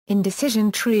In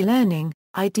decision tree learning,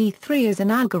 ID3 is an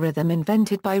algorithm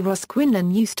invented by Ross Quinlan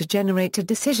used to generate a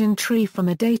decision tree from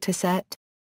a dataset.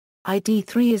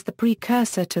 ID3 is the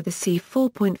precursor to the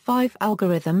C4.5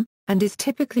 algorithm, and is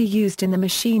typically used in the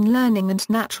machine learning and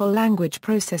natural language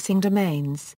processing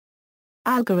domains.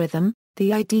 Algorithm: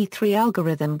 the ID3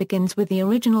 algorithm begins with the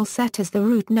original set as the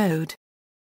root node.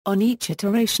 On each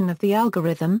iteration of the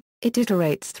algorithm, it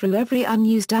iterates through every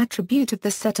unused attribute of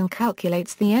the set and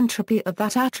calculates the entropy of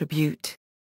that attribute.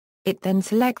 It then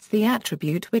selects the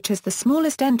attribute which has the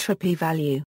smallest entropy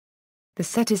value. The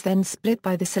set is then split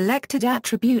by the selected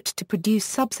attribute to produce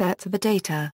subsets of the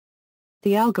data.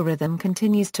 The algorithm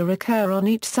continues to recur on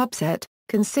each subset,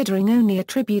 considering only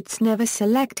attributes never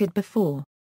selected before.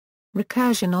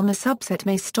 Recursion on a subset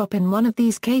may stop in one of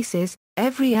these cases: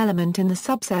 every element in the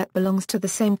subset belongs to the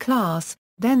same class,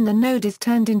 then the node is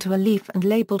turned into a leaf and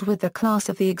labeled with the class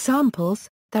of the examples.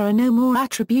 There are no more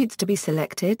attributes to be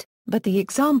selected, but the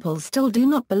examples still do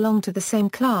not belong to the same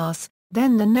class,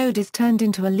 then the node is turned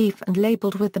into a leaf and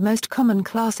labeled with the most common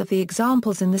class of the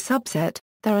examples in the subset.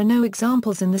 There are no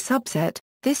examples in the subset.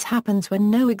 This happens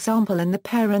when no example in the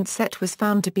parent set was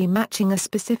found to be matching a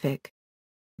specific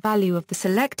value of the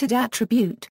selected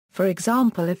attribute. For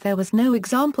example, if there was no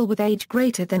example with age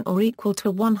greater than or equal to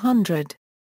 100.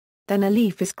 Then a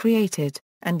leaf is created,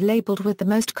 and labeled with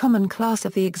the most common class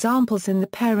of the examples in the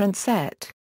parent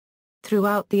set.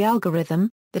 Throughout the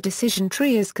algorithm, the decision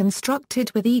tree is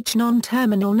constructed with each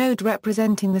non-terminal node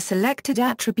representing the selected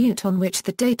attribute on which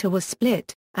the data was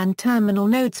split, and terminal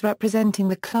nodes representing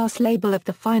the class label of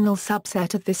the final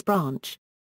subset of this branch.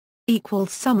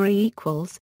 Summary: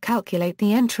 calculate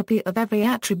the entropy of every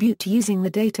attribute using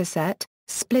the dataset,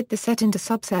 split the set into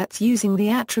subsets using the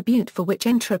attribute for which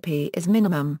entropy is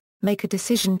minimum, make a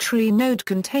decision tree node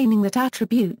containing that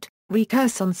attribute,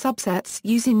 recurse on subsets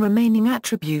using remaining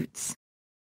attributes.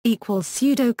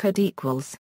 Pseudocode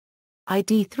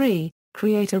ID3,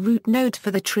 create a root node for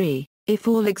the tree. If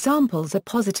all examples are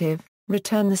positive,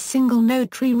 return the single node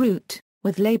tree root,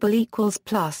 with label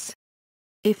 ++.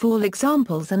 If all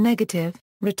examples are negative,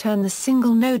 return the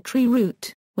single node tree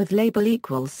root, with label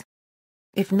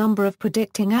 =. If number of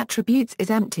predicting attributes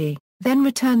is empty, then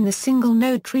return the single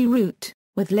node tree root,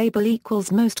 with label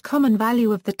 = most common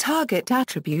value of the target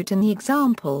attribute in the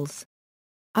examples.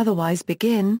 Otherwise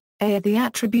begin, A the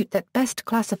attribute that best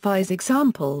classifies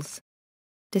examples.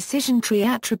 Decision tree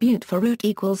attribute for root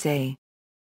 = A.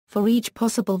 For each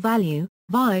possible value,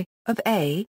 vi, of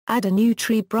A, add a new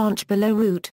tree branch below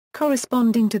root,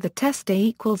 corresponding to the test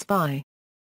A = vi.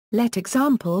 Let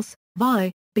examples,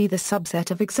 vi, be the subset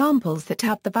of examples that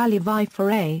have the value vi for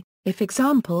A. If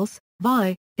examples,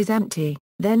 vi, is empty,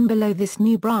 then below this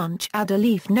new branch add a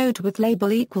leaf node with label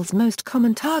 = most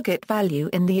common target value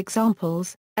in the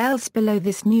examples, else below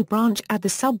this new branch add the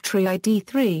subtree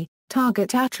ID3,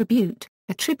 target attribute,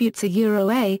 attributes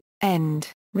A,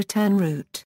 end, return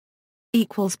root.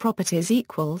 Properties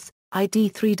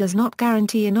ID3 does not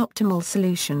guarantee an optimal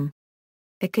solution.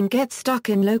 It can get stuck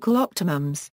in local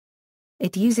optimums.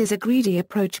 It uses a greedy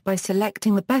approach by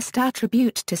selecting the best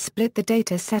attribute to split the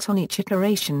data set on each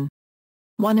iteration.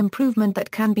 One improvement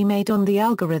that can be made on the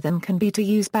algorithm can be to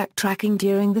use backtracking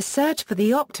during the search for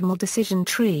the optimal decision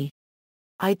tree.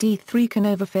 ID3 can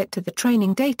overfit to the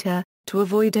training data. To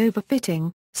avoid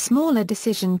overfitting, smaller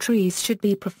decision trees should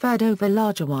be preferred over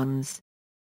larger ones.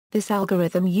 This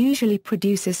algorithm usually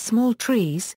produces small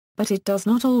trees, but it does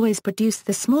not always produce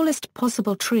the smallest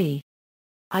possible tree.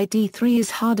 ID3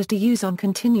 is harder to use on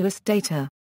continuous data.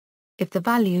 If the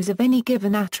values of any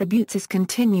given attributes is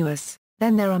continuous,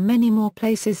 then there are many more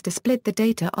places to split the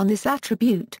data on this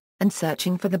attribute, and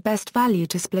searching for the best value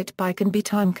to split by can be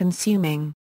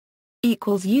time-consuming.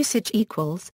 Usage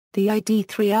The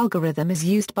ID3 algorithm is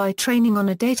used by training on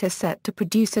a dataset to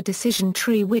produce a decision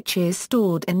tree which is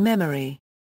stored in memory.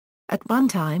 At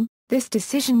runtime, this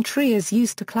decision tree is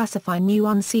used to classify new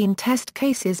unseen test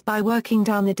cases by working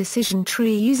down the decision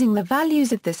tree using the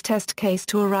values of this test case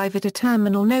to arrive at a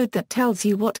terminal node that tells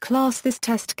you what class this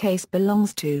test case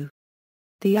belongs to.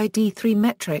 The ID3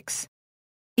 metrics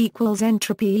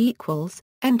Entropy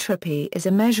Entropy is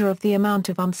a measure of the amount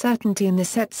of uncertainty in the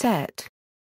set,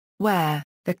 where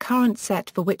the current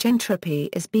set for which entropy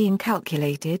is being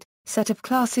calculated, set of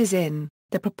classes in,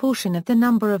 the proportion of the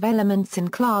number of elements in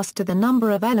class to the number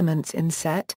of elements in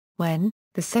set, when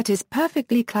the set is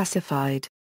perfectly classified.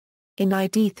 In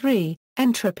ID3,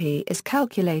 entropy is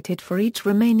calculated for each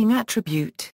remaining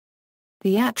attribute.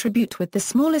 The attribute with the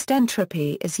smallest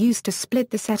entropy is used to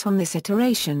split the set on this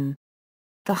iteration.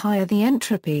 The higher the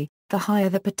entropy, the higher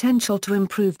the potential to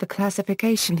improve the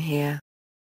classification here.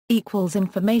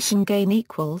 Information gain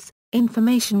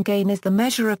Information gain is the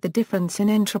measure of the difference in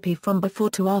entropy from before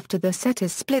to after the set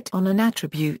is split on an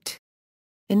attribute.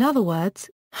 In other words,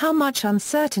 how much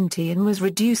uncertainty in was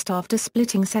reduced after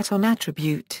splitting set on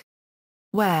attribute.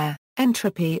 Where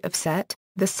entropy of set,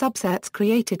 the subsets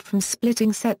created from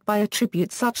splitting set by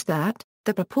attribute such that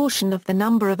the proportion of the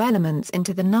number of elements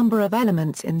into the number of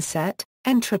elements in set,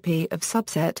 entropy of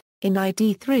subset, in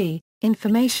ID3,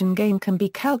 information gain can be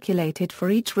calculated for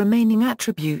each remaining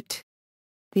attribute.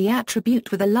 The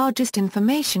attribute with the largest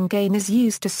information gain is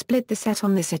used to split the set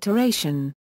on this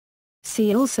iteration.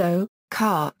 See also,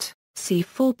 CART, C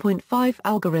 4.5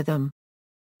 algorithm.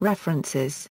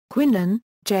 References, Quinlan,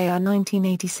 J.R.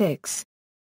 1986.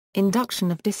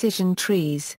 Induction of Decision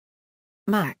Trees.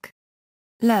 Mac.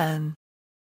 Learn.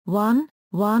 1,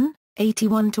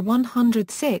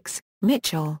 81-106,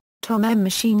 Mitchell, Tom M.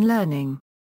 Machine Learning.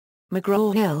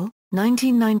 McGraw-Hill,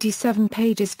 1997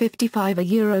 pages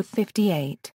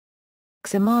 55-58.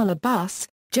 Xamala Bus,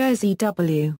 Jersey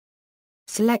W.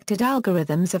 Selected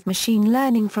Algorithms of Machine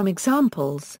Learning from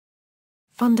Examples.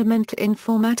 Fundamental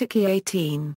Informatica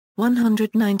 18,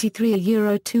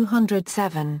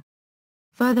 193-207.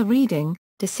 Further reading,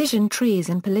 Decision Trees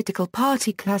and Political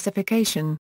Party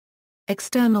Classification.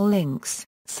 External links,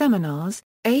 seminars,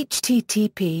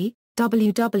 http,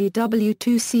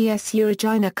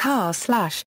 www.2csurigina.car/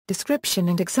 Description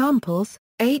and examples,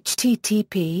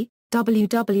 http,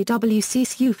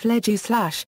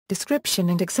 www.csufledu/ Description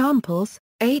and examples,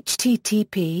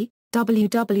 http,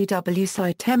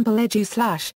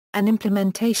 www.scitempleedu/ An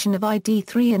implementation of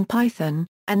ID3 in Python,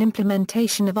 an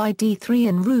implementation of ID3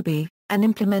 in Ruby, an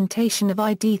implementation of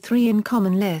ID3 in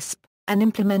Common Lisp, an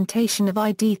implementation of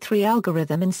ID3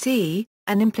 algorithm in C,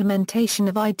 an implementation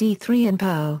of ID3 in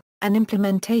Perl, an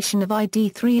implementation of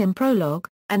ID3 in Prolog,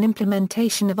 an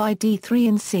implementation of ID3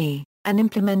 in C, an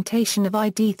implementation of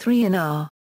ID3 in R.